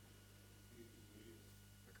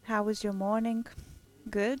How was your morning?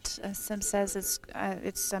 Good. Sim says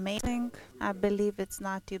it's amazing. I believe it's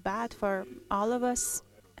not too bad for all of us,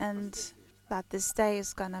 and that this day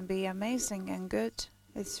is gonna be amazing and good.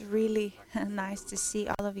 It's really nice to see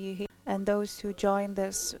all of you here and those who joined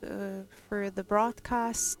us for the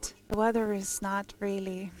broadcast. The weather is not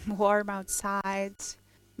really warm outside.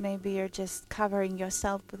 Maybe you're just covering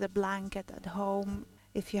yourself with a blanket at home.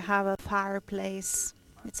 If you have a fireplace,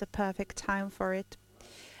 it's a perfect time for it.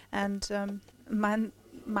 And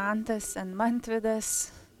Mantas and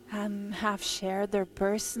Mantvidas have shared their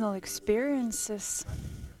personal experiences.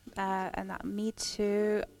 And me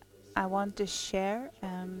too, I want to share,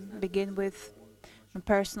 begin with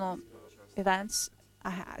personal events.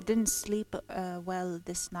 I didn't sleep well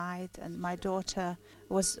this night, and my daughter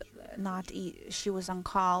was not. She was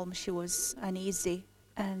uncalm. She was uneasy,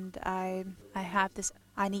 and I had this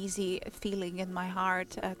uneasy feeling in my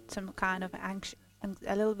heart, some kind of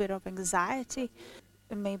a little bit of anxiety.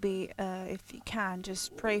 Maybe if you can,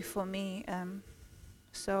 just pray for me,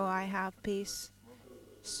 so I have peace.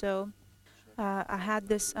 So I had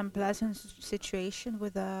this unpleasant situation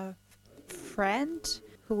with a friend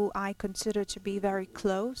who I consider to be very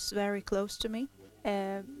close to me.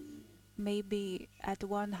 Uh, Maybe at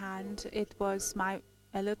one hand it was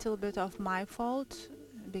a little bit of my fault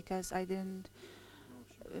because I didn't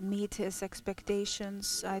meet his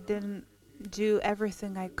expectations. I didn't do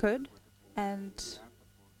everything I could, and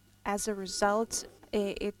as a result,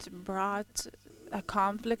 it brought a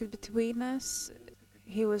conflict between us.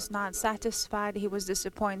 He was not satisfied. He was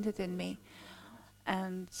disappointed in me,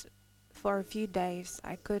 and for a few days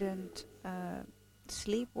I couldn't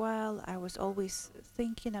sleep well. I was always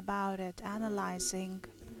thinking about it, analyzing.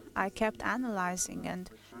 I kept analyzing, and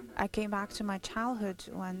I came back to my childhood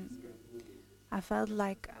when I felt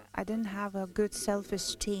like I didn't have a good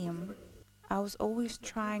self-esteem. I was always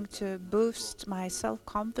trying to boost my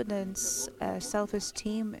self-confidence,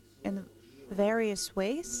 self-esteem in various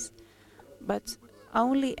ways, but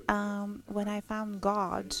only when I found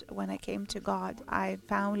God, when I came to God, I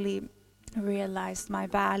finally realized my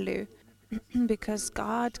value. Because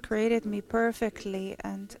God created me perfectly,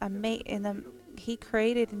 and He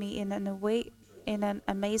created me in an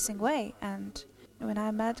amazing way. And when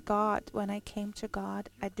I met God, when I came to God,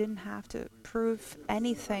 I didn't have to prove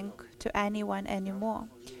anything to anyone anymore.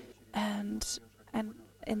 And and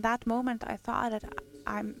in that moment, I thought that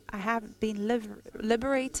I have been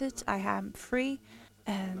liberated. I am free,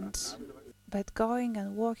 and but going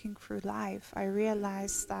and walking through life, I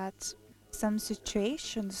realized that some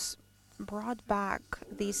situations brought back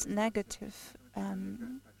these negative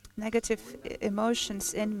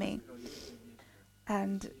emotions in me,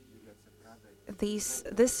 and this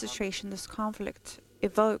situation, this conflict,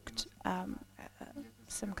 evoked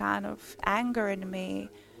some kind of anger in me.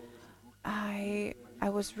 I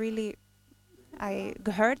was really I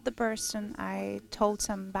hurt the person. I told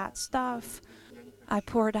some bad stuff. I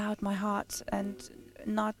poured out my heart, and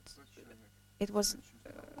not it was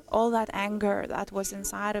all that anger that was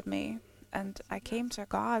inside of me. And I came to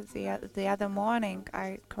God the other morning.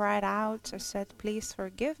 I cried out. I said, "Please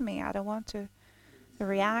forgive me. I don't want to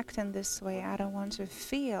react in this way. I don't want to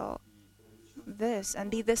feel this and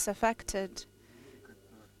be this affected."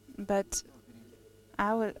 But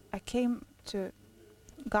I came to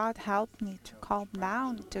God helped me to calm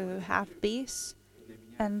down, to have peace.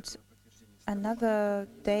 And another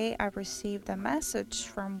day I received a message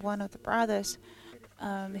from one of the brothers.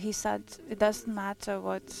 He said, "It doesn't matter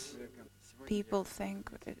what people think.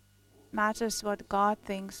 It matters what God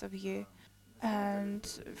thinks of you." And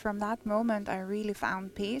from that moment, I really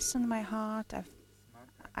found peace in my heart.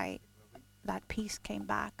 I that peace came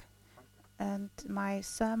back. And my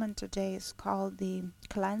sermon today is called the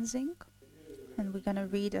cleansing, and we're gonna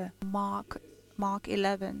read Mark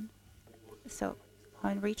 11. So,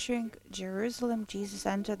 on reaching Jerusalem, Jesus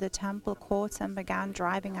entered the temple courts and began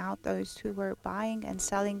driving out those who were buying and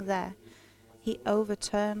selling there. He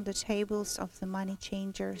overturned the tables of the money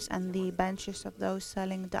changers and the benches of those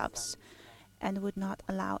selling doves, and would not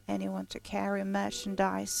allow anyone to carry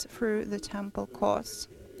merchandise through the temple courts.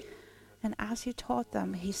 And as he taught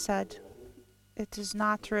them, he said, "It is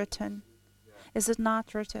not written, Is it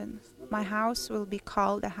not written, 'My house will be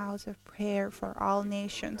called a house of prayer for all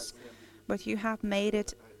nations,' but you have made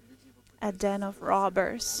it a den of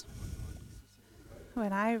robbers."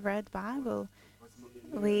 When I read Bible,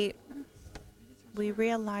 we we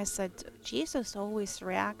realize that Jesus always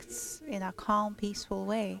reacts in a calm, peaceful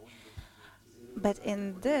way. But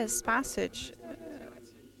in this passage,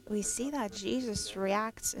 we see that Jesus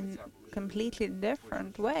reacts in a completely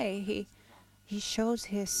different way. He shows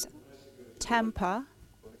his temper,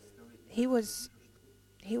 he was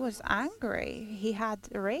angry. He had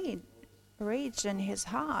rage in his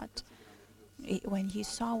heart when he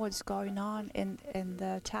saw what's going on in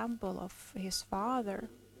the temple of his father.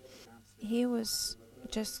 He was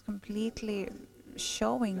just completely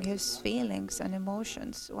showing his feelings and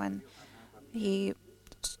emotions when he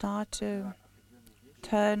started to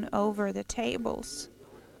turn over the tables.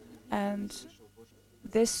 And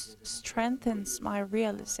this strengthens my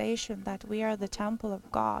realization that we are the temple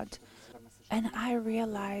of God. And I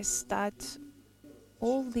realized that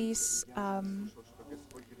all these,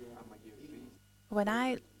 when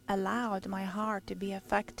I allowed my heart to be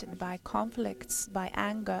affected by conflicts, by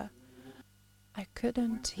anger, I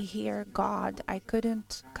couldn't hear God. I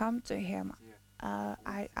couldn't come to Him.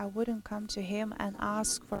 I wouldn't come to Him and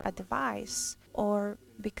ask for advice, or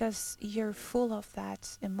because you're full of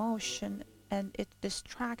that emotion and it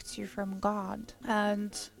distracts you from God.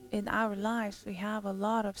 And in our lives, we have a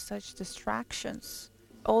lot of such distractions.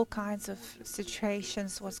 All kinds of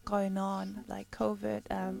situations was going on, like COVID,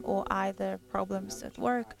 or either problems at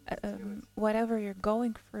work, whatever you're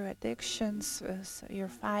going through, addictions, so you're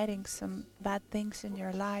fighting some bad things in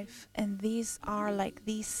your life. And these are like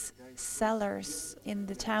these sellers in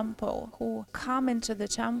the temple who come into the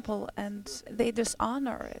temple and they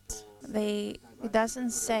dishonor it. It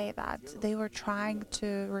doesn't say that they were trying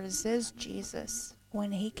to resist Jesus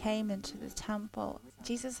when he came into the temple.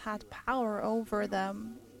 Jesus had power over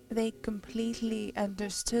them. They completely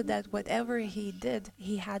understood that whatever he did,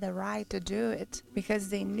 he had a right to do it because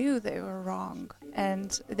they knew they were wrong.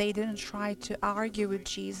 And they didn't try to argue with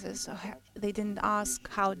Jesus. They didn't ask,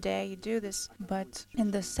 how dare you do this? But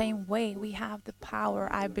in the same way, we have the power,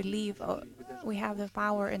 I believe, we have the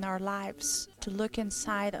power in our lives to look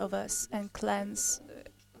inside of us and cleanse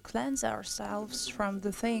ourselves from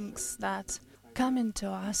the things that come into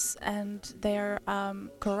us, and they're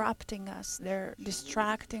corrupting us, they're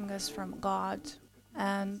distracting us from God.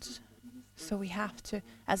 And so we have to,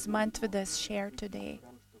 as Mantvidas shared today,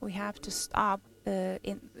 we have to stop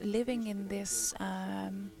in living in this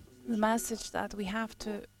message that we have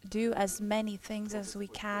to do as many things as we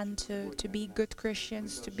can to be good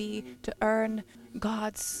Christians, to earn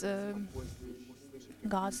God's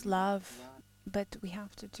God's love. But we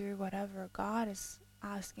have to do whatever God is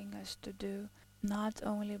asking us to do, not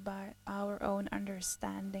only by our own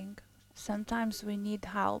understanding. Sometimes we need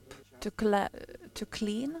help to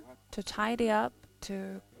clean, to tidy up,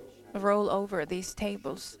 to roll over these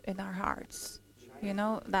tables in our hearts. You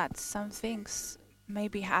know that some things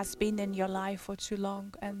maybe has been in your life for too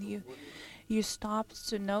long, and you stopped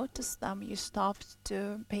to notice them, you stopped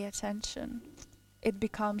to pay attention. It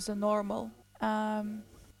becomes a normal.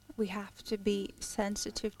 We have to be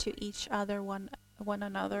sensitive to each other, one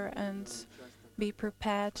another, and be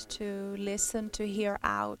prepared to listen, to hear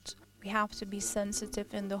out. We have to be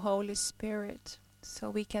sensitive in the Holy Spirit,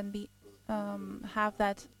 so we can be have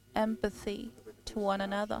that empathy to one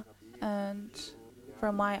another. And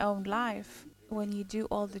from my own life, when you do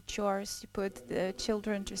all the chores, you put the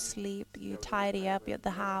children to sleep, you tidy up at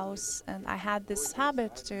the house, and I had this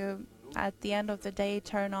habit to, at the end of the day,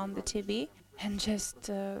 turn on the TV and just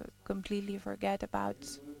completely forget about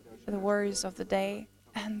the worries of the day.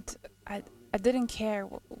 And I didn't care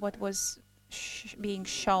what was being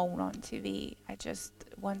shown on TV. I just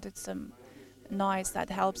wanted some noise that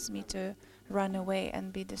helps me to run away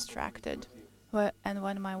and be distracted. And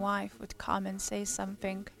when my wife would come and say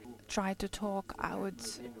something, try to talk, I would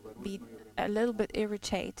be a little bit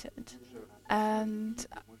irritated. And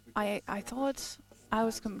I thought I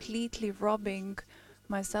was completely robbing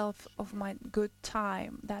myself of my good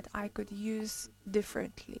time that I could use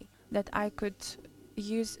differently, that I could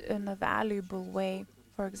use in a valuable way.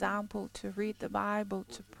 For example, to read the Bible,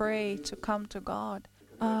 to pray, to come to God.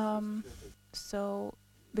 So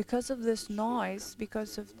because of this noise,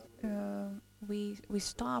 because of we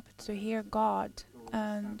stopped to hear God.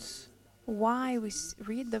 And why we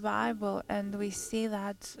read the Bible and we see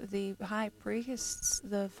that the high priests,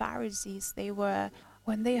 the Pharisees, they were,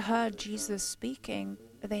 when they heard Jesus speaking,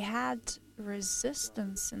 they had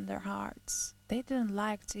resistance in their hearts. They didn't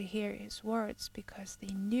like to hear his words because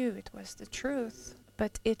they knew it was the truth,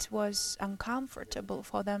 but it was uncomfortable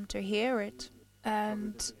for them to hear it.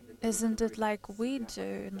 And isn't it like we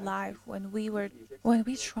do in life when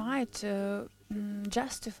we try to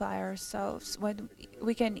justify ourselves, when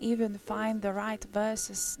we can even find the right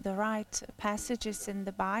verses, the right passages in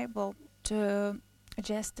the Bible to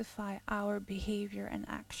justify our behavior and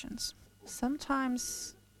actions?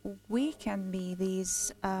 Sometimes we can be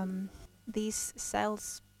these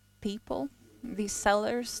sales people, these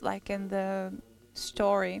sellers, like in the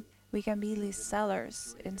story. We can be these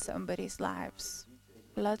sellers in somebody's lives.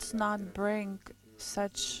 Let's not bring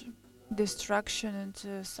such destruction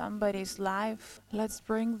into somebody's life. Let's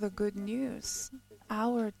bring the good news.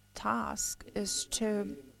 Our task is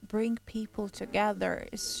to bring people together,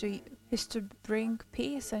 is to bring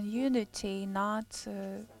peace and unity, not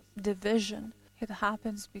division. It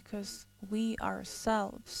happens because we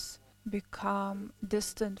ourselves become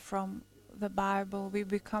distant from the Bible. We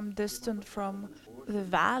become distant from the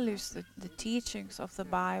values, the teachings of the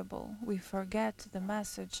Bible. We forget the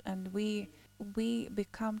message, and we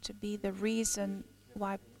become to be the reason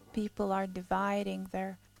why people are dividing,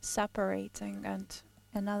 they're separating. And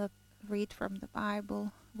another read from the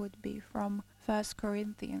Bible would be from 1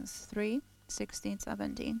 Corinthians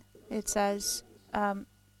 3:16-17. It says,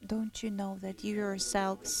 don't you know that you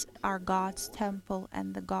yourselves are God's temple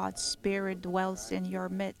and the God's Spirit dwells in your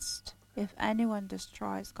midst? If anyone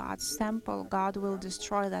destroys God's temple, God will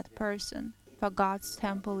destroy that person. For God's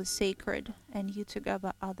temple is sacred, and you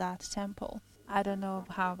together are that temple. I don't know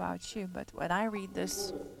how about you, but when I read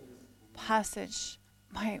this passage,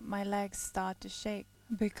 my legs start to shake,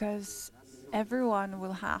 because everyone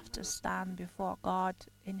will have to stand before God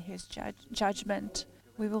in his judgment.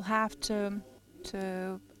 We will have to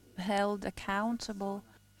held accountable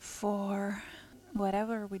for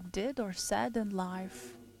whatever we did or said in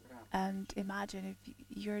life. And imagine if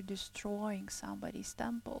you're destroying somebody's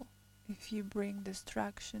temple, if you bring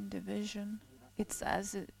destruction, division. It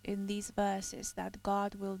says in these verses that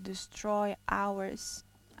God will destroy our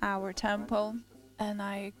temple. And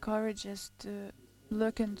I encourage us to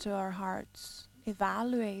look into our hearts,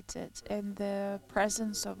 evaluate it in the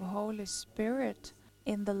presence of Holy Spirit,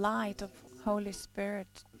 in the light of Holy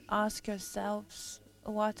Spirit. Ask yourselves,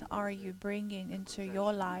 what are you bringing into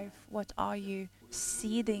your life? What are you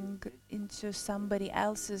seeding into somebody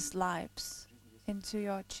else's lives, into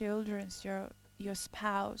your children's, your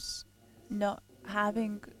spouse? Not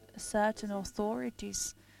having certain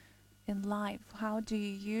authorities in life, how do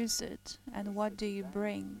you use it, and what do you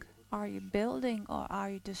bring? Are you building or are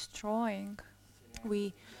you destroying?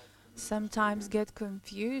 We sometimes get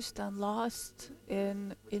confused and lost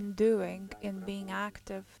in doing, in being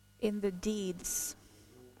active in the deeds.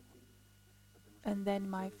 And then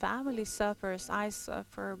my family suffers, I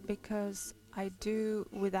suffer, because I do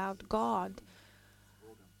without God.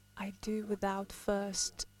 I do without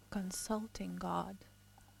first consulting God,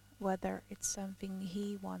 whether it's something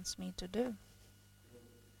He wants me to do.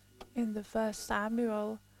 In the 1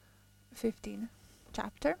 Samuel 15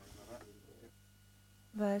 chapter,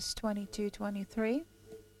 verse 22-23.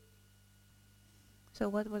 So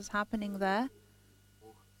what was happening there?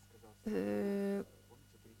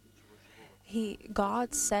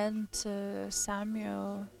 God sent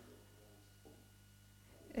Samuel.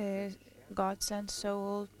 God sent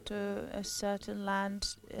Saul to a certain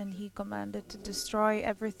land, and he commanded to destroy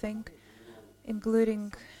everything,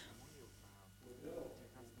 including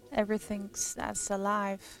everything that's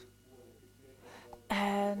alive.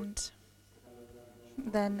 And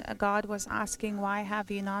then God was asking, why have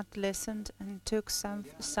you not listened and took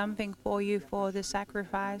something for you for the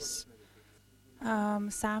sacrifice?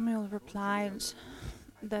 Samuel replied,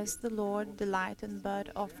 does the Lord delight in burnt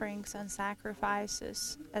offerings and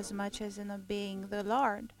sacrifices as much as in obeying the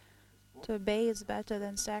Lord? To obey is better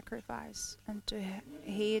than sacrifice, and to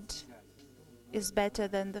heed is better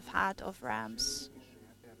than the fat of rams.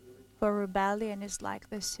 For rebellion is like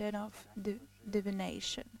the sin of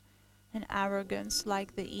divination, and arrogance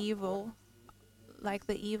like the evil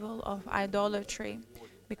of idolatry.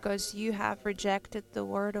 Because you have rejected the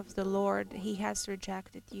word of the Lord, He has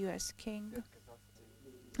rejected you as king.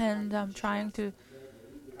 And I'm trying to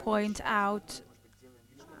point out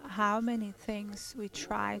how many things we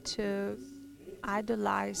try to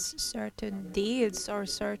idolize certain deeds or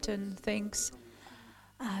certain things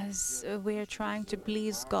as we're trying to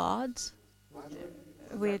please God.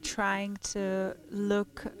 We're trying to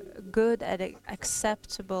look good and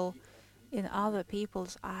acceptable in other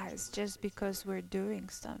people's eyes just because we're doing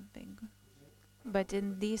something. But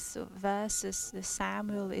in these verses, the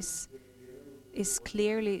Samuel is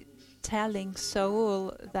clearly telling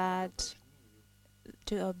Saul that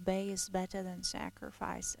to obey is better than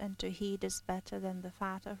sacrifice, and to heed is better than the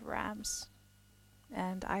fat of rams.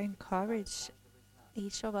 And I encourage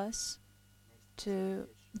each of us to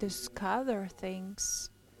discover things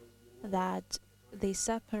that they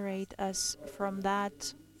separate us from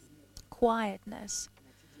that quietness,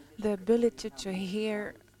 the ability to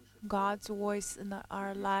hear God's voice in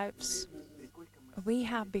our lives. We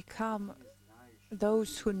have become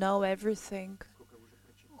those who know everything,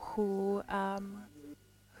 who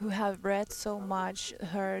who have read so much,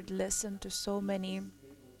 heard, listened to so many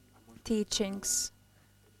teachings,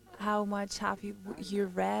 how much have you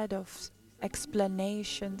read of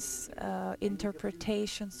explanations,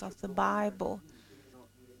 interpretations of the Bible,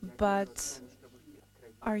 but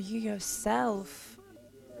are you yourself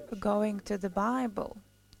going to the Bible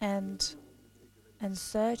and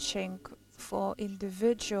searching for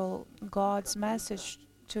individual God's message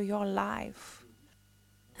to your life?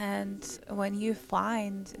 And when you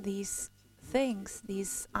find these things,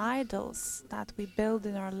 these idols that we build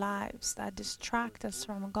in our lives that distract us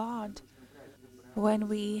from God, when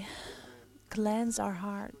we cleanse our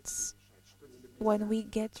hearts, when we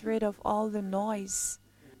get rid of all the noise,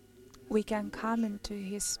 we can come into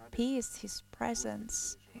His peace, His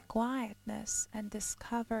presence, quietness, and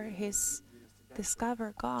discover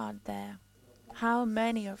God there. How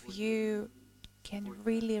many of you can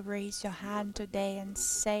really raise your hand today and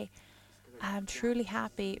say, I'm truly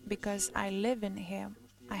happy because I live in Him.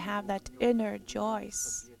 I have that inner joy.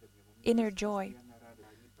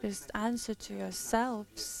 Just answer to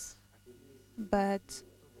yourselves. But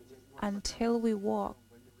until we walk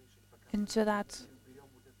into that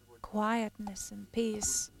quietness and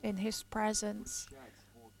peace in His presence,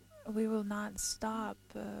 we will not stop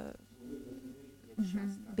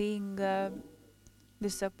being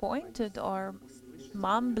disappointed or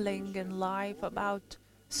mumbling in life about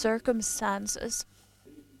circumstances.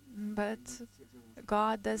 But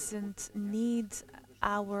God doesn't need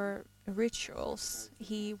our rituals.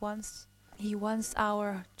 He wants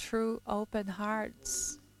our true open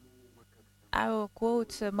hearts. I will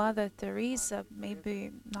quote Mother Teresa.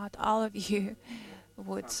 Maybe not all of you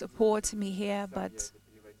would support me here, but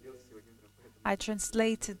I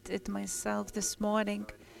translated it myself this morning.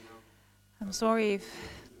 I'm sorry if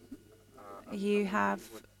you have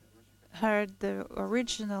heard the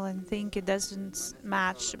original and think it doesn't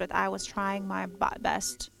match, but I was trying my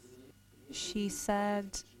best. She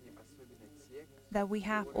said that we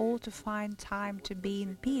have all to find time to be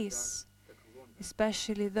in peace,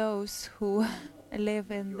 especially those who live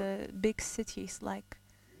in the big cities like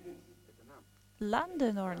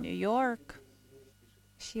London or New York.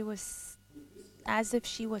 She was as if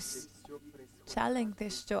she was telling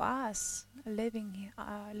this to us, living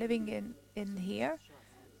in here,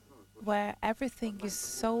 where everything is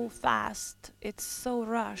so fast, it's so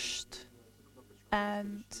rushed,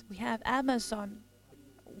 and we have Amazon,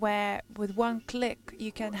 where with one click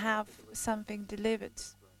you can have something delivered,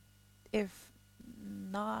 if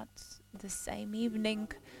not the same evening,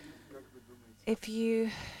 if you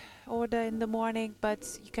order in the morning,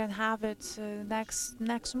 but you can have it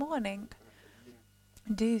next morning.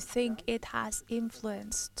 Do you think it has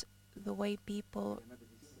influenced the way people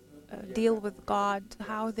deal with God,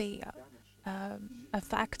 how they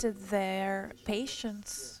affected their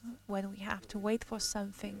patience when we have to wait for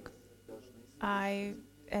something?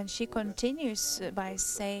 And she continues by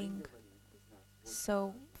saying,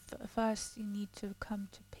 so first you need to come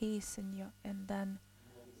to peace and then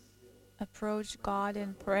approach God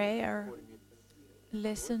in prayer.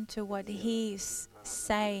 Listen to what He's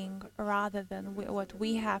saying rather than what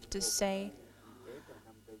we have to say.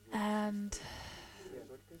 And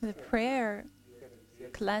the prayer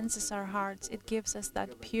cleanses our hearts. It gives us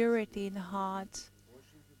that purity in heart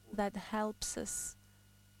that helps us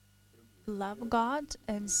love God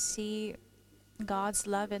and see God's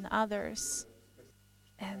love in others.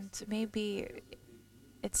 And maybe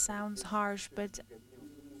it sounds harsh, but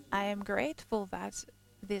I am grateful that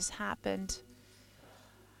this happened.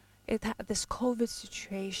 This COVID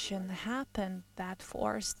situation happened that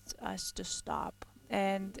forced us to stop,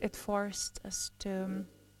 and it forced us to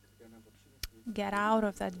get out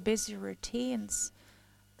of that busy routines,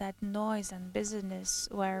 that noise and busyness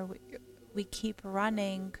where we keep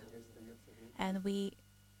running and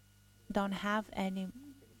don't have any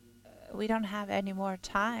we don't have any more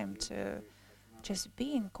time to just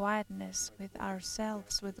be in quietness with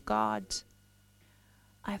ourselves, with God.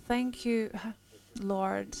 I thank you,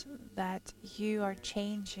 Lord, that you are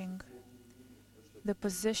changing the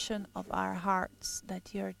position of our hearts,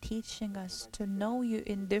 that you are teaching us to know you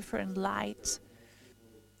in different light.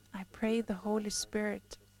 I pray the Holy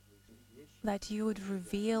Spirit that you would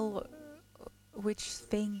reveal which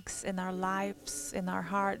things in our lives, in our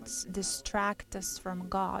hearts, distract us from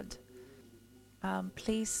God.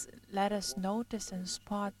 Please let us notice and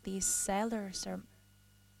spot these sellers or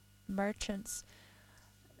merchants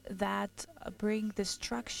that bring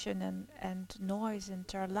destruction and noise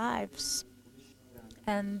into our lives.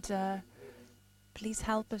 And please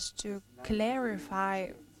help us to clarify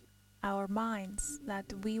our minds,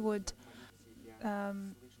 that we would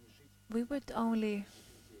only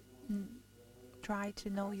try to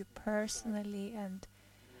know you personally, and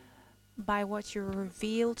by what you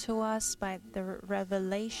reveal to us, by the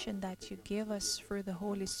revelation that you give us through the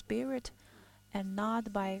Holy Spirit, and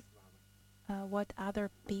not by what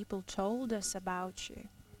other people told us about you.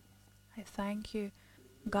 I thank you,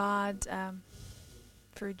 God,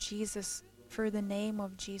 for Jesus, for the name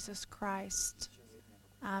of Jesus Christ.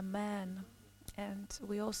 Amen. And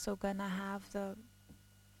we also gonna have the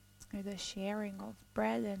sharing of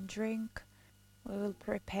bread and drink. We will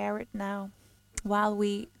prepare it now. While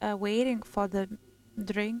we are waiting for the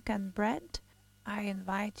drink and bread, I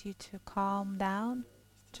invite you to calm down,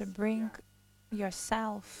 to bring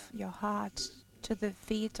yourself, your heart, to the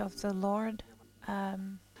feet of the Lord.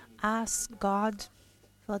 Ask God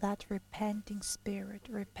for that repenting spirit,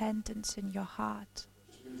 repentance in your heart,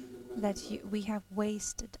 that we have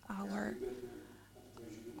wasted our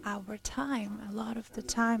time. A lot of the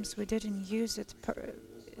times we didn't use it.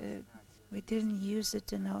 We didn't use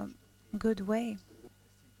it in a good way.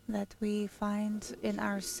 That we find in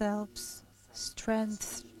ourselves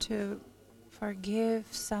strength to forgive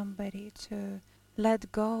somebody, to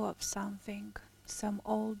let go of something, some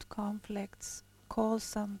old conflicts, call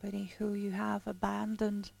somebody who you have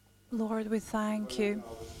abandoned. Lord, we thank you.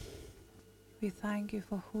 We thank you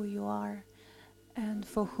for who you are and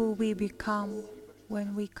for who we become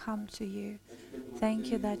when we come to you.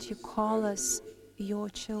 Thank you that you call us your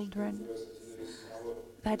children,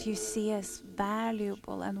 that you see us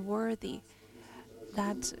valuable and worthy,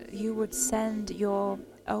 that you would send your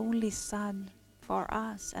only Son for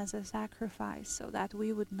us as a sacrifice so that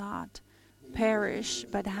we would not perish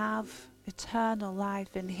but have eternal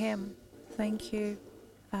life in him. Thank you,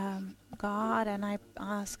 God, and I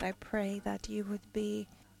pray that you would be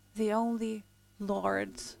the only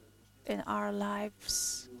Lord in our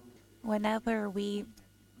lives. Whenever we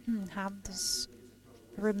have this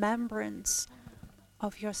remembrance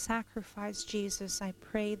of your sacrifice, Jesus, I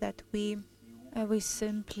pray that we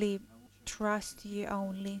simply trust you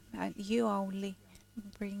only, and you only.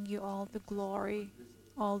 Bring you all the glory,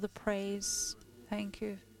 all the praise. Thank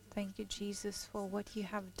you, Jesus, for what you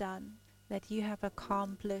have done, that you have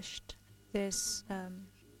accomplished this.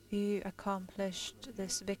 You accomplished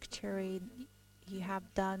this victory. You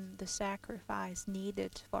have done the sacrifice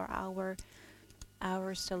needed for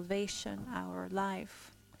our salvation, our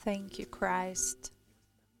life. Thank you, Christ.